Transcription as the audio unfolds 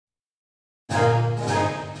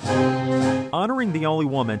honoring the only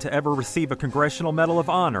woman to ever receive a Congressional Medal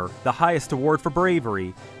of Honor, the highest award for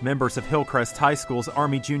bravery, members of Hillcrest High School's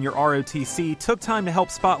Army Junior ROTC took time to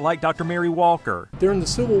help spotlight Dr. Mary Walker. During the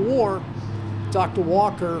Civil War, Dr.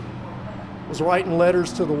 Walker was writing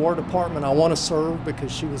letters to the War Department, "I want to serve,"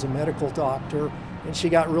 because she was a medical doctor, and she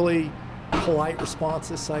got really polite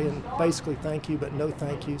responses saying basically thank you, but no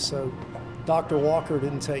thank you. So Dr. Walker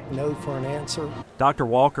didn't take no for an answer. Dr.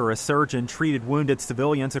 Walker, a surgeon, treated wounded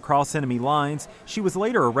civilians across enemy lines. She was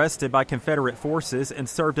later arrested by Confederate forces and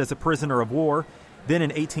served as a prisoner of war. Then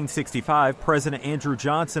in 1865, President Andrew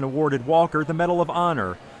Johnson awarded Walker the Medal of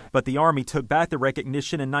Honor. But the Army took back the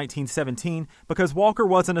recognition in 1917 because Walker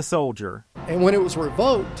wasn't a soldier. And when it was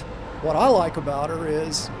revoked, what I like about her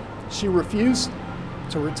is she refused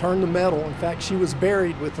to return the medal. In fact, she was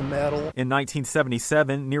buried with the medal. In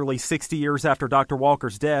 1977, nearly 60 years after Dr.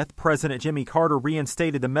 Walker's death, President Jimmy Carter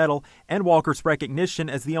reinstated the medal and Walker's recognition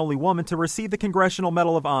as the only woman to receive the Congressional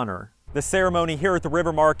Medal of Honor. The ceremony here at the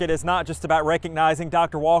River Market is not just about recognizing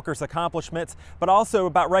Dr. Walker's accomplishments, but also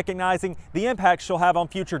about recognizing the impact she'll have on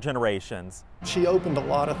future generations. She opened a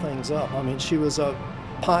lot of things up. I mean, she was a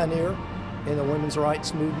pioneer in the women's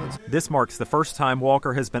rights movement. This marks the first time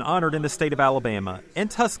Walker has been honored in the state of Alabama. In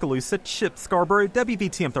Tuscaloosa, Chip Scarborough,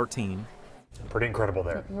 WVTM 13. Pretty incredible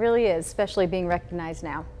there. It really is, especially being recognized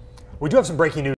now. We do have some breaking news.